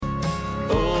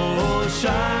Oh,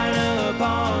 shine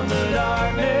upon the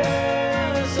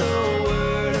darkness, oh,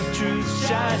 word of truth,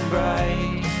 shine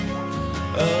bright.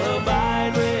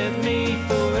 Abide with me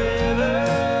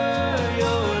forever,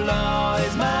 your law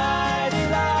is my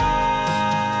delight.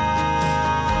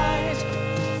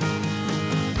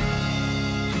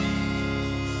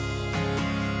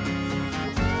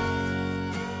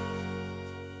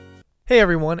 Hey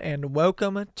everyone, and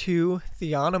welcome to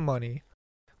Theonomony,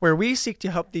 where we seek to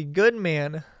help the good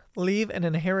man leave an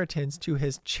inheritance to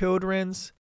his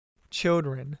children's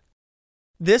children.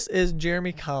 This is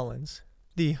Jeremy Collins,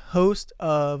 the host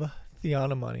of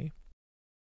Theonomony.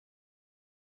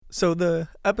 So the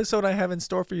episode I have in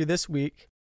store for you this week,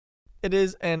 it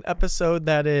is an episode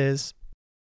that is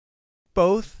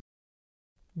both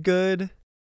good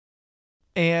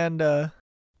and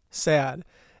sad.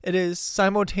 It is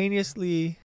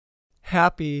simultaneously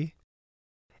happy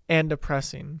and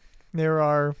depressing. There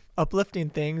are uplifting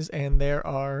things and there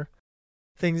are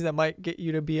things that might get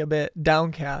you to be a bit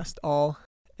downcast all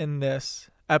in this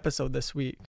episode this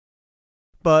week.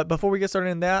 But before we get started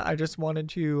in that, I just wanted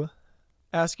to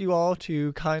ask you all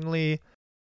to kindly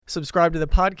subscribe to the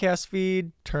podcast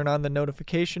feed, turn on the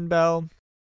notification bell.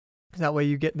 That way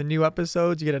you get the new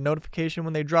episodes, you get a notification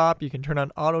when they drop. You can turn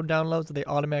on auto downloads so they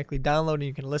automatically download and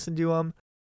you can listen to them.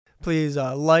 Please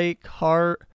like,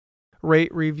 heart,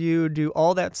 rate, review, do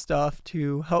all that stuff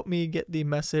to help me get the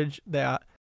message that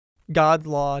God's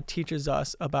law teaches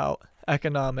us about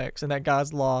economics and that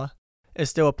God's law is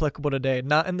still applicable today.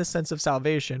 Not in the sense of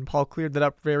salvation. Paul cleared that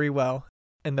up very well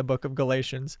in the book of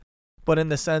Galatians, but in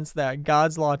the sense that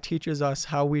God's law teaches us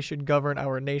how we should govern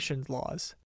our nation's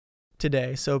laws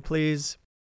today. So please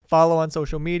follow on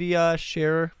social media,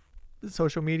 share the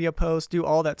social media posts, do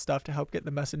all that stuff to help get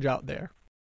the message out there.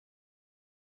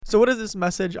 So what is this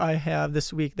message I have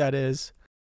this week that is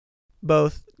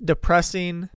both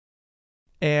depressing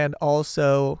and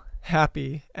also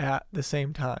happy at the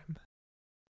same time?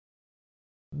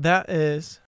 That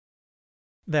is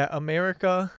that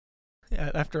America,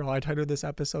 after all, I titled this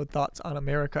episode Thoughts on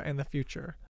America and the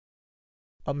Future.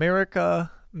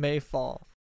 America may fall.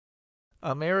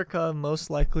 America,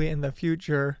 most likely in the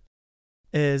future,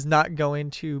 is not going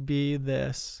to be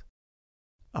this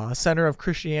center of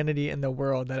Christianity in the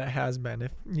world that it has been.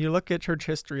 If you look at church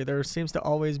history, there seems to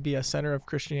always be a center of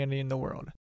Christianity in the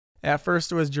world. At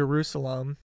first it was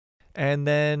Jerusalem, and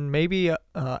then maybe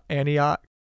Antioch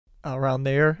around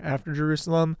there after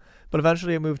Jerusalem, but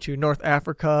eventually it moved to North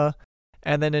Africa,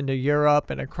 and then into Europe,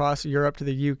 and across Europe to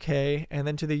the UK, and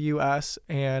then to the US,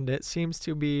 and it seems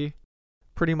to be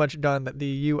pretty much done that the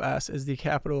U.S. is the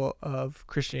capital of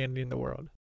Christianity in the world.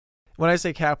 When I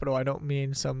say capital, I don't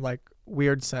mean some like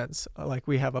weird sense, like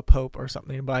we have a pope or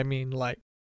something, but I mean like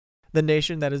the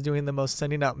nation that is doing the most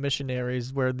sending out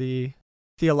missionaries, where the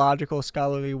theological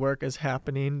scholarly work is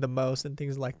happening the most and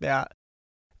things like that.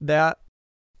 That,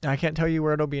 I can't tell you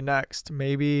where it'll be next.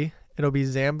 Maybe it'll be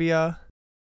Zambia,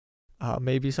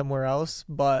 maybe somewhere else,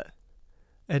 but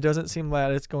it doesn't seem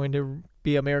that it's going to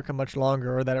be America much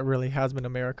longer, or that it really has been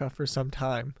America for some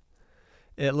time.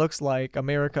 It looks like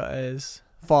America is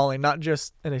falling, not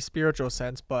just in a spiritual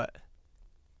sense, but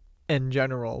in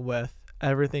general, with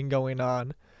everything going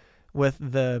on with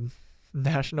the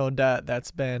national debt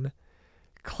that's been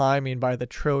climbing by the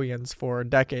trillions for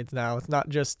decades now. It's not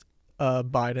just a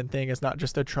Biden thing. It's not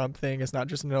just a Trump thing. It's not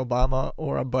just an Obama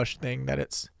or a Bush thing. That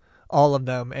it's all of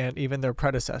them and even their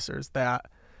predecessors, that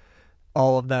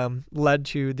all of them led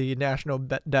to the national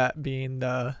debt being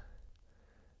the,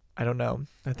 I don't know,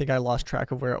 I think I lost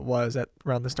track of where it was at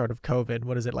around the start of COVID.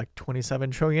 What is it, like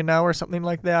 27 trillion now or something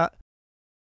like that?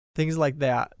 Things like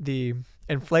that. The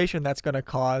inflation that's going to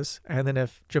cause, and then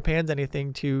if Japan's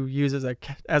anything to use as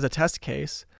a test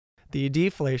case, the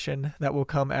deflation that will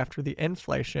come after the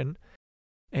inflation.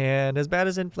 And as bad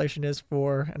as inflation is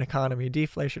for an economy,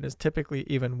 deflation is typically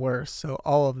even worse. So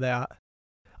all of that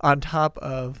on top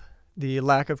of the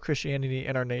lack of Christianity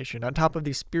in our nation, on top of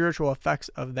the spiritual effects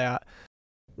of that,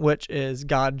 which is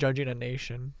God judging a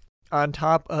nation, on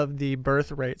top of the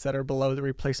birth rates that are below the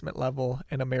replacement level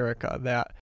in America,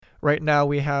 that right now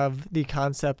we have the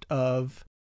concept of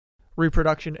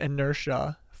reproduction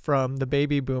inertia from the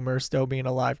baby boomers still being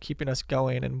alive, keeping us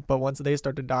going, but once they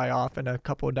start to die off in a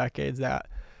couple of decades, that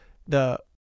the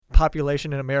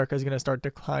population in America is going to start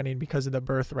declining because of the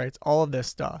birth rates. All of this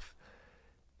stuff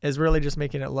is really just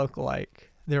making it look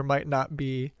like there might not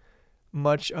be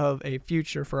much of a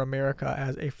future for America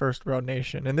as a first world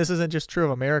nation. And this isn't just true of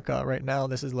America right now.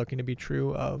 This is looking to be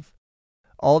true of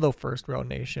all the first world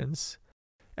nations.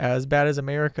 As bad as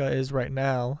America is right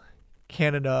now,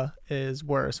 Canada is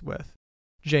worse, with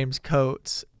James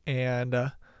Coates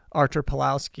and Artur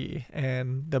Pawlowski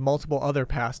and the multiple other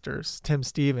pastors, Tim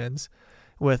Stevens,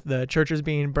 with the churches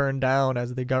being burned down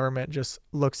as the government just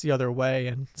looks the other way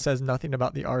and says nothing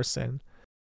about the arson.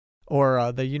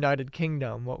 Or the United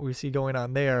Kingdom, what we see going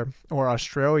on there. Or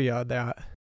Australia,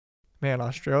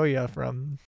 Australia,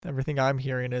 from everything I'm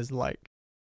hearing, is like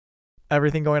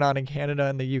everything going on in Canada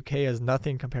and the UK is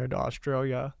nothing compared to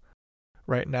Australia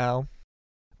right now.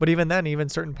 But even then, even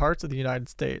certain parts of the United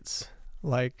States,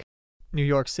 like New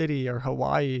York City or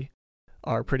Hawaii,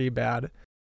 are pretty bad.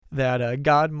 That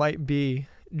God might be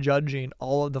judging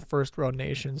all of the first world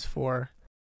nations for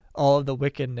all of the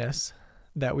wickedness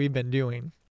that we've been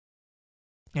doing.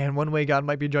 And one way God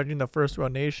might be judging the first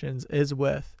world nations is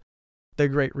with the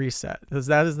Great Reset. Because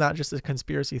that is not just a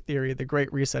conspiracy theory. The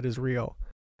Great Reset is real.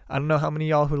 I don't know how many of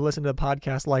y'all who listen to the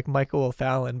podcast like Michael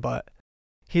O'Fallon, but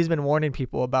he's been warning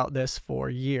people about this for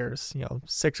years.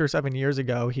 6 or 7 years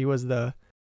ago, he was the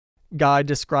guy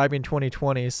describing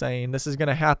 2020, saying this is going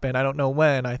to happen. I don't know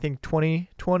when. I think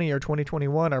 2020 or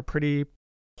 2021 are pretty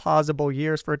plausible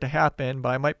years for it to happen, but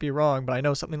I might be wrong. But I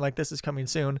know something like this is coming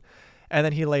soon. And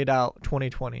then he laid out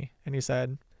 2020, and he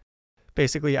said,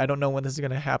 basically, I don't know when this is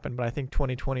going to happen, but I think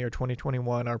 2020 or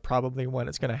 2021 are probably when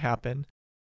it's going to happen.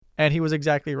 And he was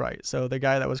exactly right. So the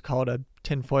guy that was called a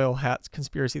tinfoil hat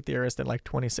conspiracy theorist in like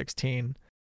 2016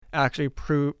 actually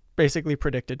basically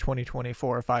predicted 2020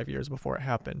 4 or 5 years before it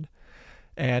happened.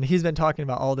 And he's been talking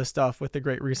about all this stuff with the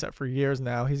Great Reset for years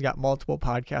now. He's got multiple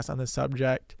podcasts on this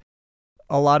subject,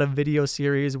 a lot of video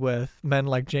series with men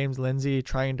like James Lindsay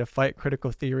trying to fight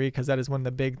critical theory, because that is one of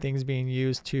the big things being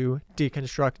used to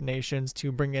deconstruct nations,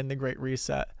 to bring in the Great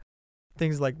Reset,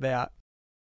 things like that.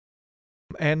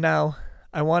 And now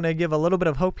I want to give a little bit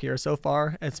of hope here. So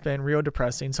far, it's been real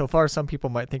depressing. So far, some people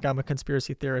might think I'm a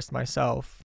conspiracy theorist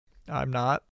myself. I'm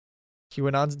not.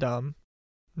 QAnon's dumb.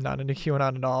 Not into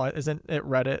QAnon at all. Isn't it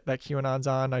Reddit that QAnon's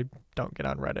on? I don't get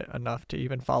on Reddit enough to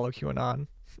even follow QAnon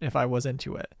if I was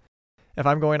into it. If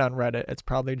I'm going on Reddit, it's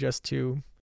probably just to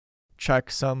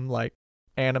check some like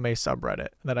anime subreddit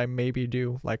that I maybe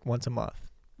do like once a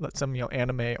month. Let some,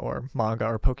 anime or manga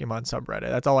or Pokemon subreddit.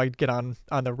 That's all I get on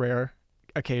the rare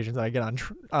occasions that I get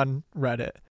on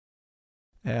Reddit.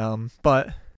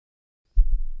 But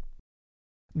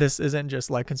this isn't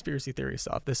just like conspiracy theory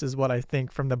stuff. This is what I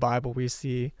think from the Bible we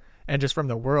see, and just from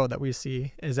the world that we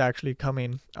see, is actually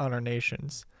coming on our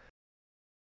nations.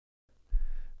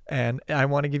 And I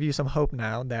want to give you some hope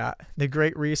now that the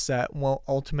Great Reset won't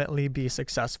ultimately be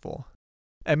successful.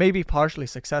 It may be partially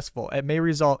successful. It may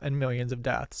result in millions of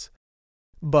deaths.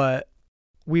 But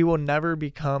we will never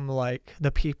become like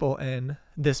the people in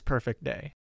This Perfect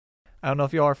Day. I don't know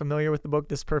if you all are familiar with the book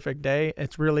This Perfect Day.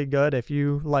 It's really good. If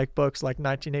you like books like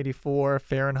 1984,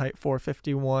 Fahrenheit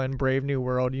 451, Brave New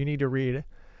World, you need to read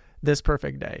This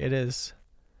Perfect Day. It is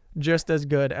just as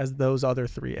good as those other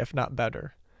three, if not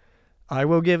better. I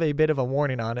will give a bit of a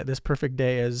warning on it. This Perfect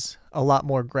Day is a lot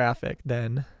more graphic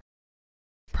than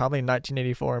probably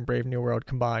 1984 and Brave New World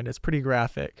combined. It's pretty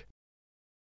graphic,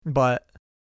 but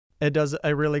it does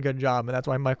a really good job, and that's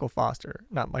why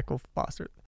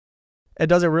it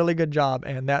does a really good job,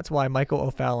 and that's why Michael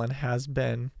O'Fallon has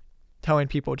been telling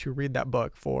people to read that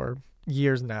book for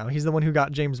years now. He's the one who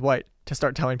got James White to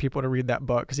start telling people to read that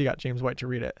book, because he got James White to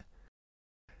read it.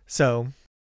 So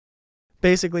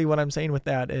basically what I'm saying with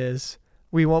that is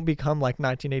we won't become like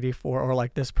 1984 or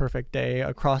like This Perfect Day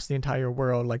across the entire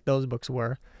world like those books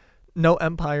were. No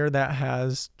empire that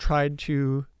has tried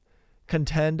to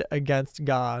contend against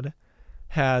God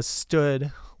has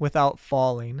stood without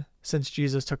falling since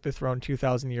Jesus took the throne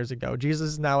 2,000 years ago. Jesus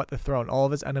is now at the throne. All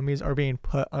of his enemies are being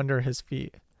put under his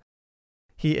feet.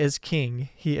 He is king.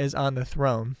 He is on the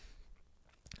throne.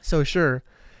 So sure,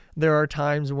 there are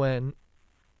times when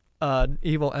an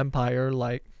evil empire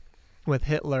like with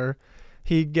Hitler,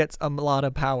 he gets a lot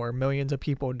of power. Millions of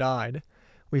people died.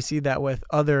 We see that with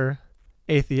other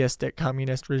atheistic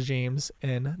communist regimes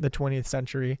in the 20th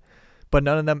century, but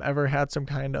none of them ever had some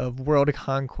kind of world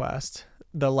conquest,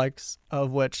 the likes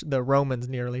of which the Romans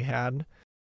nearly had.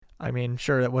 I mean,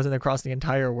 sure, it wasn't across the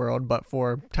entire world, but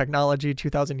for technology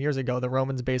 2,000 years ago, the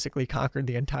Romans basically conquered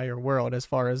the entire world as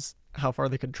far as how far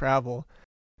they could travel.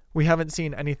 We haven't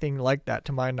seen anything like that,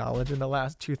 to my knowledge, in the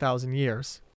last 2,000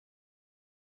 years.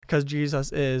 Because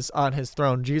Jesus is on his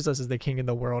throne. Jesus is the king of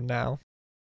the world now.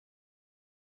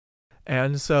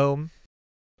 And so,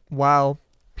 while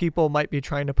people might be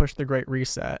trying to push the Great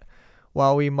Reset,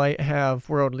 while we might have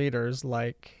world leaders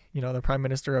like, the Prime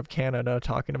Minister of Canada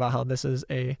talking about how this is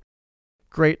a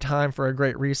great time for a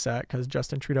Great Reset, because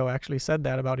Justin Trudeau actually said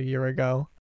that about a year ago,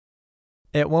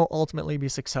 it won't ultimately be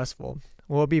successful.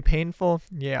 Will it be painful?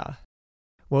 Yeah.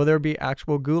 Will there be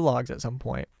actual gulags at some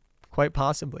point? Quite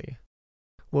possibly.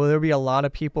 Will there be a lot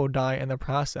of people die in the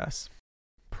process?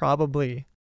 Probably.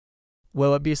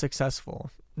 Will it be successful?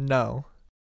 No.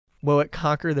 Will it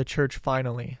conquer the church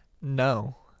finally?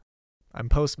 No. I'm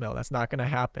post-mill. That's not going to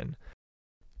happen.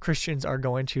 Christians are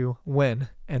going to win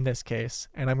in this case,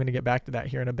 and I'm going to get back to that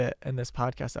here in a bit in this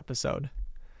podcast episode.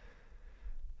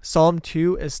 Psalm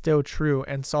 2 is still true,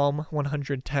 and Psalm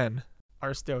 110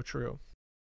 are still true.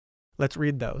 Let's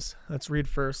read those. Let's read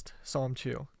first Psalm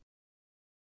 2.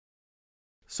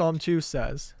 Psalm 2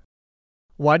 says,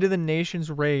 "Why do the nations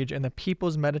rage and the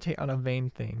peoples meditate on a vain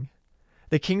thing?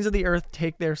 The kings of the earth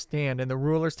take their stand, and the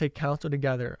rulers take counsel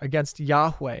together against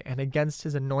Yahweh and against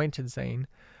his anointed, saying,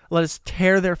 Let us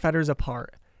tear their fetters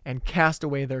apart and cast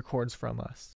away their cords from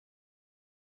us."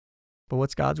 But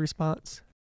what's God's response?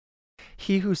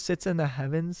 He who sits in the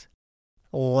heavens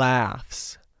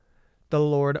laughs. The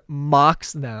Lord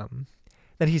mocks them.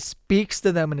 Then he speaks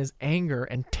to them in his anger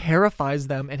and terrifies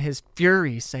them in his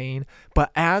fury, saying,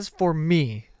 "But as for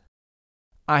me,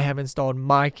 I have installed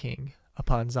my king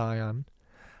upon Zion,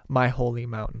 my holy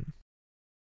mountain.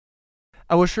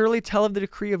 I will surely tell of the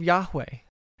decree of Yahweh.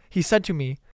 He said to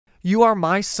me, You are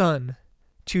my son.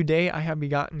 Today I have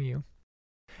begotten you.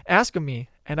 Ask of me,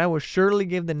 and I will surely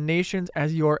give the nations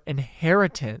as your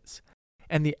inheritance,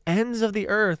 and the ends of the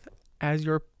earth as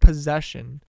your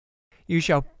possession. You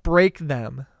shall break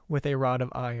them with a rod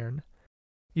of iron.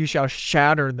 You shall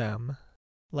shatter them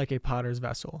like a potter's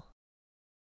vessel.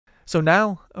 So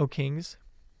now, O kings,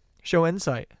 show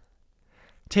insight.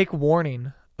 Take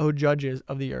warning, O judges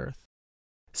of the earth.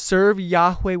 Serve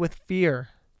Yahweh with fear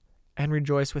and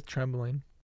rejoice with trembling.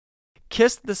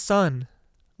 Kiss the Son,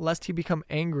 lest he become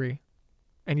angry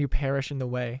and you perish in the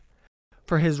way,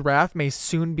 for his wrath may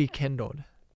soon be kindled.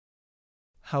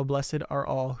 How blessed are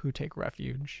all who take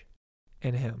refuge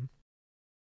in him."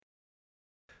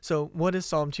 So what is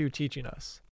Psalm 2 teaching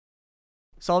us?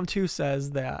 Psalm 2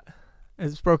 says that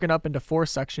it's broken up into 4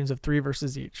 sections of 3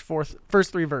 verses each.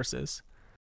 First 3 verses.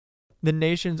 The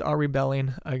nations are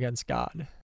rebelling against God.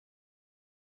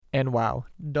 And wow,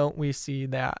 don't we see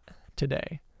that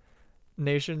today?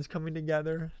 Nations coming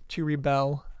together to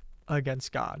rebel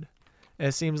against God.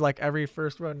 It seems like every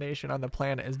first world nation on the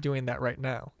planet is doing that right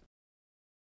now.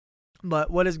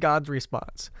 But what is God's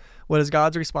response? What is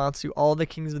God's response to all the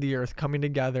kings of the earth coming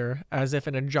together as if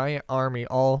in a giant army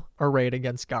all arrayed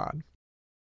against God?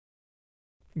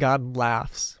 God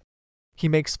laughs. He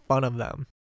makes fun of them.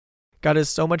 God is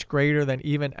so much greater than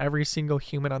even every single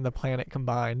human on the planet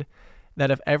combined, that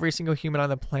if every single human on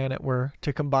the planet were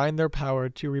to combine their power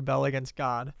to rebel against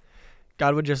God,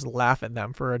 God would just laugh at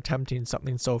them for attempting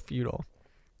something so futile.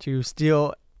 To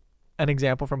steal an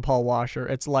example from Paul Washer,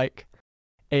 it's like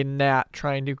a gnat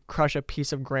trying to crush a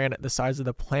piece of granite the size of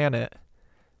the planet.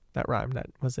 That rhymed. That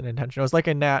wasn't intentional. It was like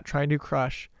a gnat trying to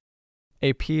crush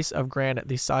a piece of granite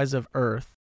the size of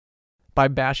Earth by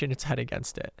bashing its head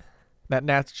against it. That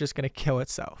gnat's just going to kill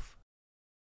itself.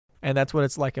 And that's what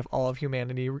it's like if all of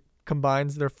humanity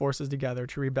combines their forces together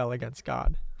to rebel against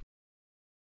God.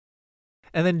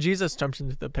 And then Jesus jumps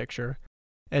into the picture.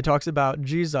 It talks about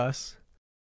Jesus,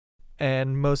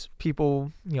 and most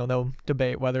people, they'll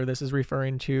debate whether this is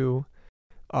referring to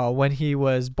when he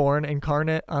was born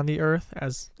incarnate on the earth,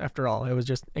 as after all, it was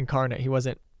just incarnate.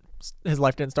 His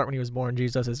life didn't start when he was born.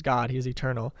 Jesus is God. He is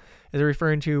eternal. Is it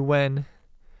referring to when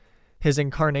his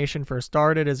incarnation first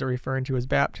started? Is it referring to his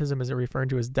baptism? Is it referring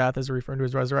to his death? Is it referring to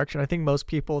his resurrection? I think most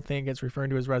people think it's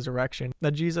referring to his resurrection,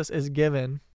 that Jesus is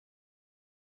given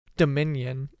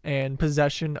dominion and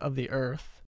possession of the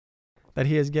earth, that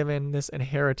he is given this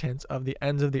inheritance of the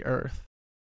ends of the earth,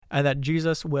 and that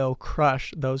Jesus will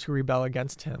crush those who rebel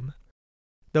against him.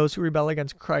 Those who rebel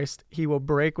against Christ, he will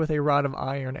break with a rod of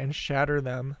iron and shatter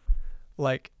them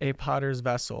like a potter's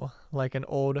vessel, like an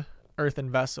old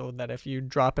earthen vessel that if you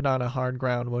drop it on a hard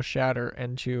ground will shatter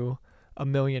into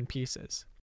 1,000,000 pieces.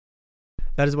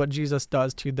 That is what Jesus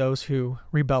does to those who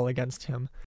rebel against him.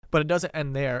 But it doesn't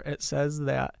end there. It says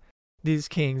that these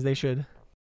kings, they should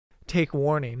take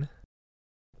warning.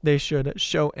 They should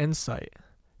show insight.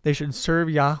 They should serve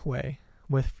Yahweh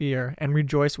with fear and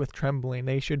rejoice with trembling.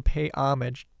 They should pay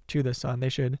homage to the Son.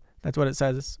 That's what it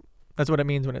says. That's what it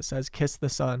means when it says kiss the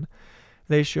Son.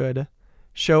 They should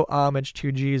show homage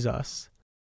to Jesus,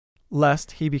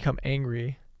 lest he become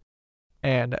angry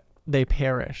and they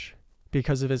perish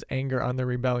because of his anger on the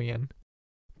rebellion.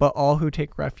 But all who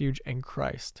take refuge in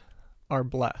Christ are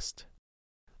blessed,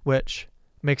 which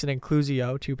makes an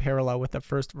inclusio to parallel with the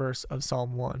first verse of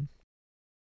Psalm 1.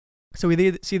 So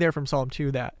we see there from Psalm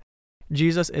 2 that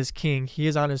Jesus is king. He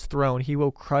is on his throne. He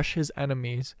will crush his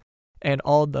enemies and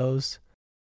all those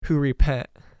who repent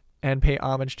and pay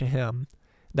homage to him,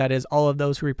 that is, all of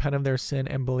those who repent of their sin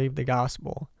and believe the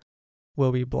gospel,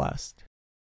 will be blessed.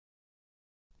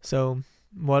 So,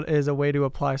 what is a way to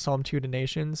apply Psalm 2 to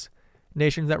nations?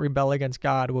 Nations that rebel against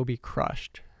God will be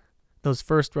crushed. Those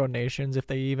first world nations, if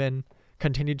they even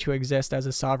continue to exist as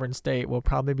a sovereign state, will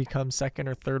probably become second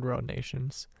or third world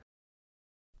nations.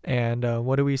 And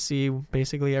what do we see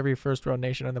basically every first world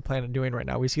nation on the planet doing right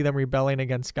now? We see them rebelling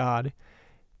against God,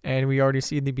 and we already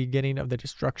see the beginning of the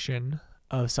destruction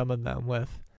of some of them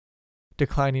with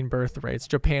declining birth rates.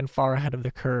 Japan far ahead of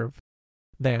the curve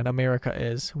than America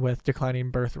is with declining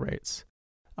birth rates.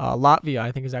 Latvia,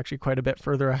 I think, is actually quite a bit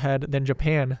further ahead than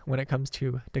Japan when it comes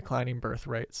to declining birth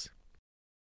rates.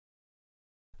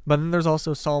 But then there's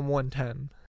also Psalm 110.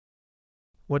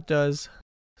 What does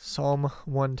Psalm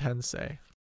 110 say?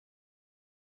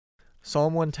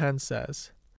 Psalm 110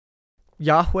 says,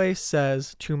 Yahweh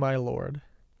says to my Lord,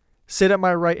 sit at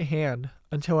my right hand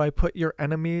until I put your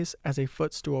enemies as a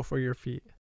footstool for your feet.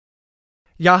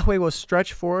 Yahweh will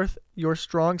stretch forth your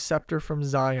strong scepter from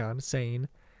Zion, saying,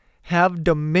 have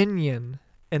dominion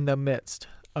in the midst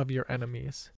of your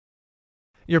enemies.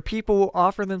 Your people will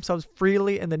offer themselves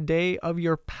freely in the day of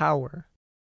your power.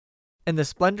 In the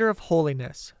splendor of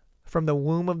holiness, from the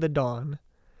womb of the dawn,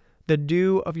 the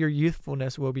dew of your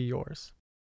youthfulness will be yours.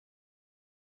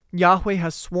 Yahweh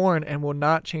has sworn and will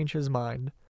not change his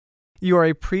mind. You are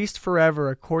a priest forever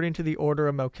according to the order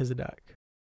of Melchizedek.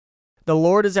 The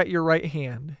Lord is at your right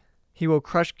hand. He will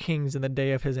crush kings in the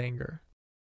day of his anger.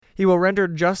 He will render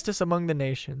justice among the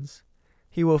nations.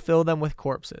 He will fill them with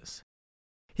corpses.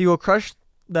 He will crush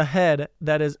the head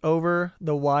that is over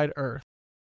the wide earth.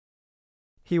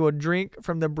 He will drink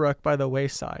from the brook by the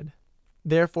wayside.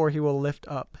 Therefore he will lift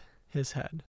up his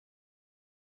head.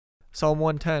 Psalm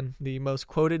 110, the most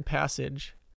quoted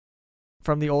passage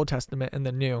from the Old Testament and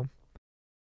the New.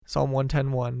 Psalm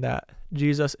 110:1, that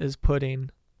Jesus is putting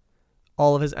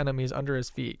all of his enemies under his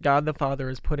feet. God the Father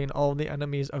is putting all of the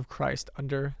enemies of Christ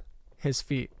under his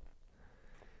feet.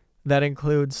 That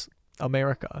includes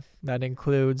America. That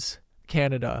includes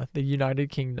Canada, the United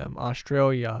Kingdom,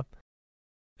 Australia,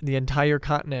 the entire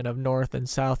continent of North and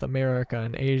South America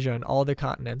and Asia and all the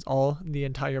continents, all the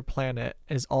entire planet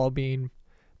is all being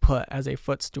put as a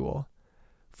footstool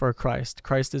for Christ.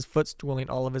 Christ is footstooling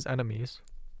all of his enemies.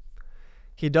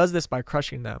 He does this by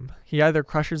crushing them. He either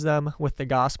crushes them with the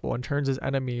gospel and turns his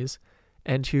enemies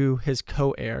into his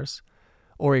co-heirs,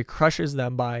 or he crushes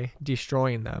them by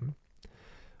destroying them.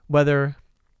 Whether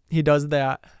he does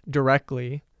that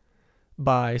directly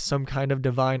by some kind of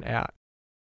divine act,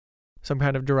 some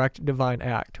kind of direct divine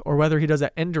act, or whether he does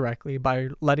it indirectly by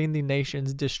letting the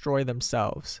nations destroy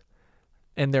themselves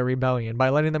in their rebellion, by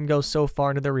letting them go so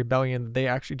far into their rebellion that they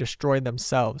actually destroy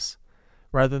themselves,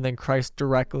 rather than Christ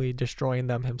directly destroying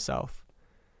them himself.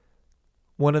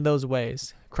 One of those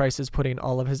ways, Christ is putting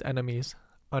all of his enemies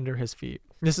under his feet.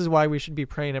 This is why we should be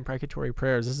praying imprecatory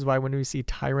prayers. This is why when we see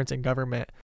tyrants in government,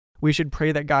 we should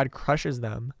pray that God crushes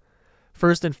them.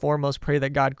 First and foremost, pray that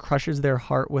God crushes their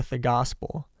heart with the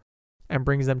gospel and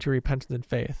brings them to repentance and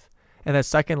faith. And that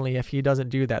secondly, if he doesn't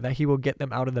do that, that he will get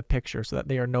them out of the picture so that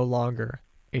they are no longer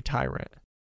a tyrant.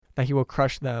 That he will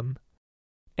crush them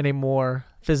in a more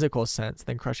physical sense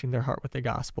than crushing their heart with the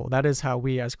gospel. That is how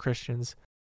we as Christians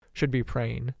should be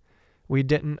praying. We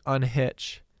didn't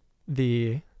unhitch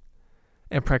the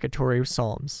imprecatory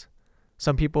psalms.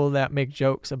 Some people that make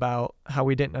jokes about how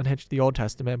we didn't unhitch the Old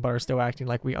Testament but are still acting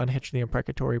like we unhitched the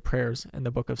imprecatory prayers in the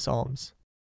book of Psalms.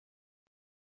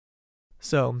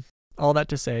 So, all that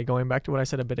to say, going back to what I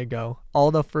said a bit ago, all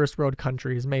the first world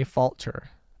countries may falter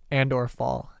and or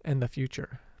fall in the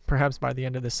future, perhaps by the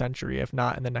end of the century, if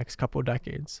not in the next couple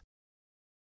decades.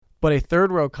 But a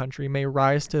third world country may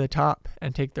rise to the top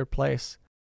and take their place.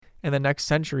 In the next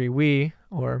century, we,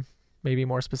 or maybe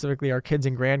more specifically our kids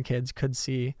and grandkids, could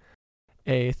see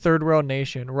a third world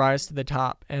nation rise to the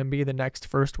top and be the next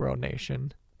first world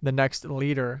nation, the next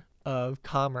leader of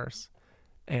commerce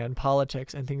and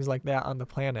politics and things like that on the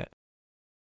planet.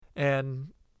 And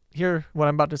here, what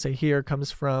I'm about to say here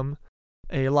comes from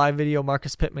a live video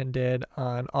Marcus Pittman did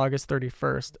on August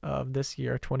 31st of this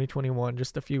year, 2021,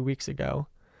 just a few weeks ago.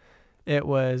 It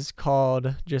was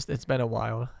called It's Been a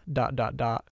While, ...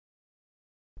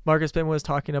 Marcus Pittman was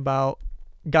talking about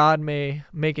God may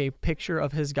make a picture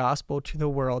of his gospel to the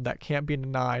world that can't be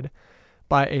denied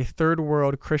by a third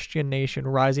world Christian nation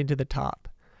rising to the top,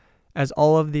 as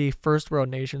all of the first world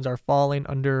nations are falling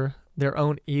under their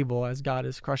own evil as God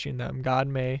is crushing them. God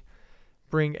may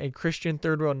bring a Christian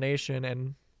third world nation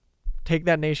and take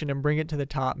that nation and bring it to the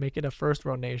top, make it a first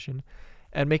world nation,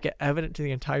 and make it evident to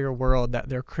the entire world that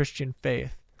their Christian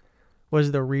faith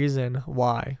was the reason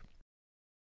why.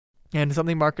 And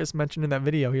something Marcus mentioned in that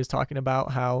video, he was talking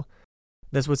about how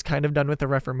this was kind of done with the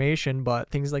Reformation, but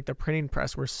things like the printing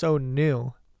press were so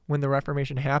new when the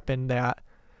Reformation happened that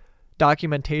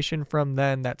documentation from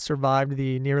then that survived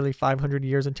the nearly 500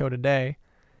 years until today,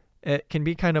 it can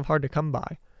be kind of hard to come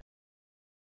by.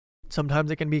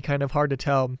 Sometimes it can be kind of hard to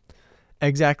tell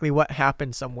exactly what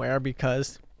happened somewhere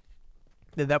because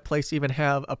did that place even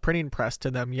have a printing press to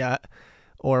them yet?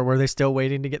 Or were they still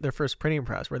waiting to get their first printing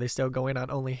press? Were they still going on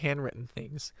only handwritten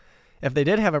things? If they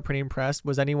did have a printing press,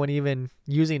 was anyone even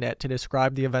using it to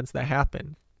describe the events that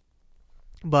happened?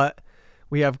 But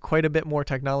we have quite a bit more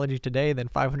technology today than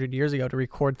 500 years ago to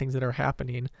record things that are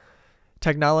happening.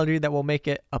 Technology that will make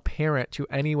it apparent to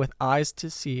any with eyes to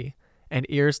see and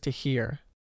ears to hear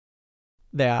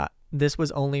that this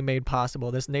was only made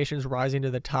possible. This nation's rising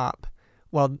to the top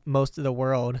while most of the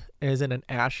world is in an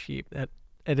ash heap. That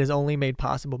it is only made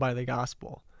possible by the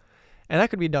gospel. And that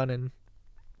could be done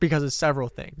because of several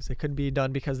things. It could be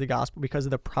done because of the gospel, because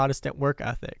of the Protestant work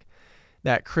ethic,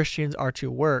 that Christians are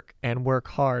to work and work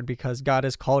hard because God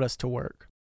has called us to work.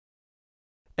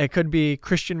 It could be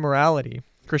Christian morality.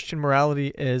 Christian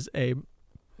morality is a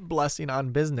blessing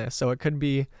on business. So it could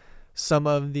be some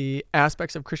of the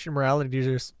aspects of Christian morality to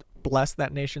just bless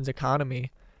that nation's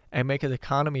economy and make its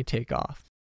economy take off.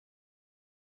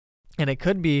 And it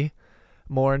could be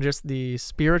more in just the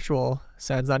spiritual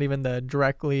sense, not even the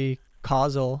directly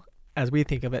causal, as we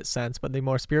think of it, sense, but the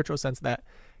more spiritual sense that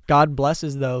God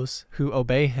blesses those who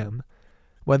obey him,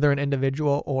 whether an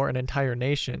individual or an entire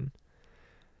nation.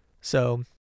 So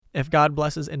if God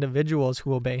blesses individuals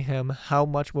who obey him, how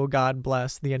much will God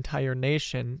bless the entire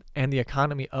nation and the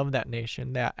economy of that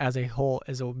nation that as a whole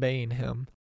is obeying him?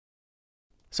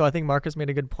 So I think Marcus made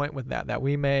a good point with that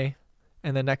we may,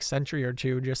 in the next century or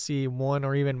two, just see one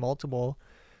or even multiple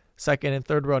second and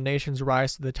third world nations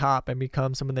rise to the top and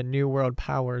become some of the new world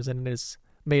powers. And it is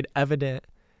made evident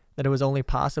that it was only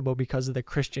possible because of the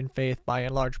Christian faith by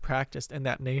and large practiced in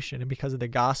that nation and because of the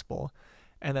gospel.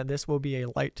 And that this will be a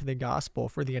light to the gospel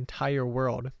for the entire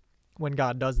world when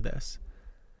God does this.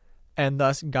 And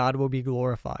thus God will be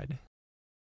glorified.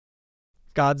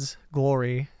 God's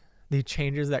glory, the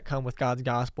changes that come with God's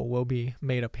gospel, will be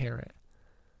made apparent.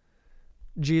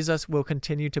 Jesus will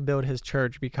continue to build his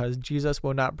church because Jesus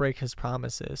will not break his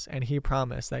promises, and he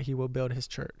promised that he will build his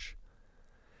church.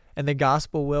 And the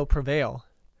gospel will prevail.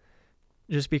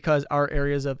 Just because our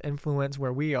areas of influence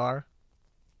where we are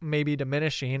may be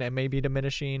diminishing and may be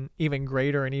diminishing even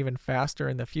greater and even faster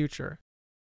in the future,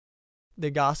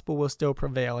 the gospel will still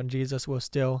prevail and Jesus will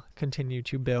still continue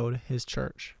to build his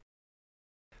church.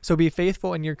 So be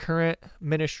faithful in your current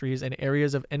ministries and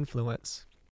areas of influence.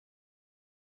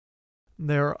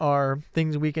 There are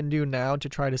things we can do now to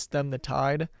try to stem the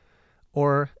tide,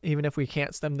 or even if we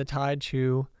can't stem the tide,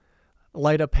 to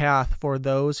light a path for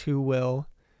those who will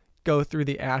go through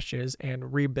the ashes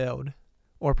and rebuild,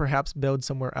 or perhaps build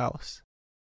somewhere else.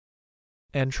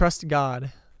 And trust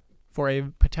God for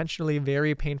a potentially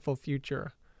very painful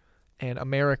future in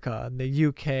America, the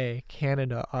UK,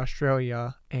 Canada,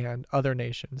 Australia, and other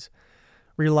nations.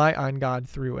 Rely on God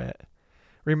through it.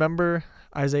 Remember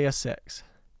Isaiah 6.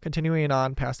 Continuing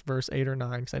on past verse 8 or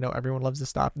 9, because I know everyone loves to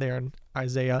stop there in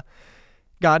Isaiah.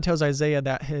 God tells Isaiah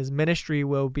that his ministry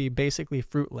will be basically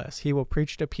fruitless. He will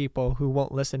preach to people who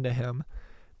won't listen to him,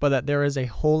 but that there is a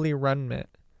holy remnant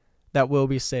that will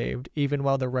be saved, even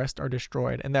while the rest are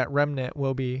destroyed. And that remnant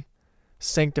will be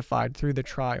sanctified through the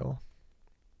trial.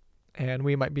 And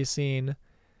we might be seeing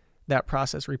that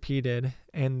process repeated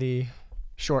in the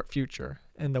short future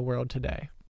in the world today.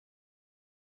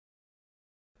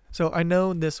 So I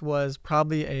know this was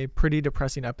probably a pretty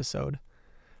depressing episode,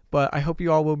 but I hope you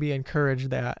all will be encouraged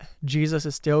that Jesus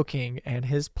is still king and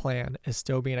his plan is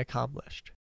still being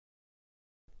accomplished.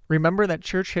 Remember that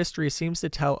church history seems to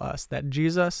tell us that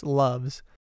Jesus loves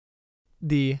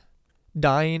the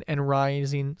dying and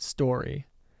rising story,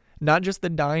 not just the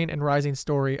dying and rising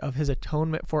story of his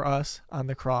atonement for us on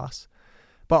the cross,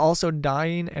 but also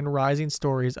dying and rising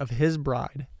stories of his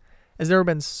bride, as there have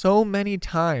been so many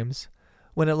times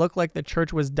when it looked like the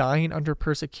church was dying under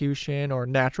persecution or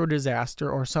natural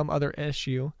disaster or some other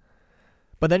issue,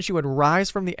 but then she would rise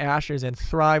from the ashes and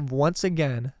thrive once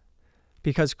again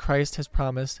because Christ has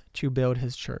promised to build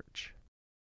his church,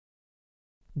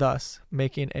 thus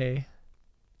making a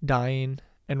dying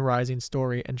and rising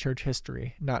story in church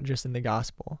history, not just in the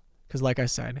gospel, because like I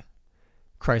said,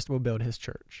 Christ will build his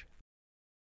church.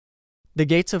 The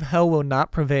gates of hell will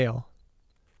not prevail.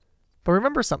 But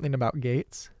remember something about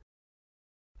gates.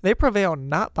 They prevail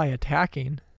not by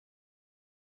attacking,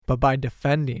 but by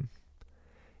defending.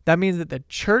 That means that the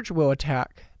church will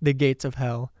attack the gates of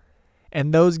hell,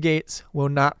 and those gates will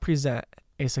not present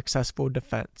a successful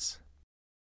defense.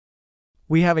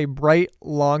 We have a bright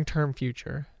long-term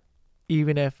future,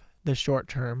 even if the short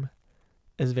term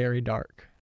is very dark.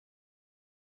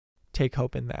 Take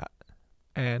hope in that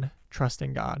and trust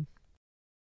in God.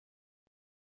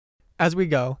 As we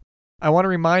go, I want to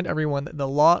remind everyone that the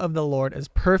law of the Lord is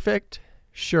perfect,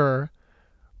 sure,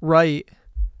 right,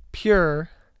 pure,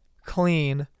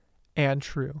 clean, and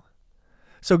true.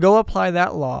 So go apply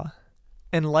that law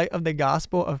in light of the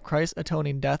gospel of Christ's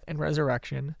atoning death and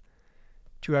resurrection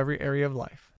to every area of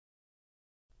life.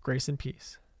 Grace and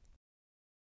peace.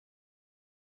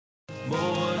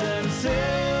 More than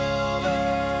silver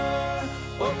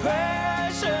or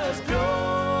precious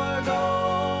pure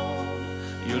gold,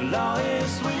 your law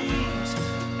is sweet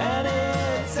and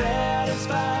it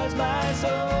satisfies my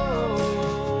soul.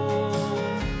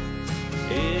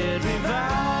 It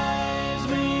revives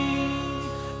me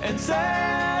and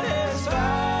satisfies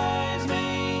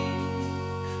me.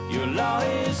 Your law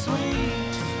is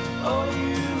sweet, oh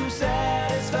you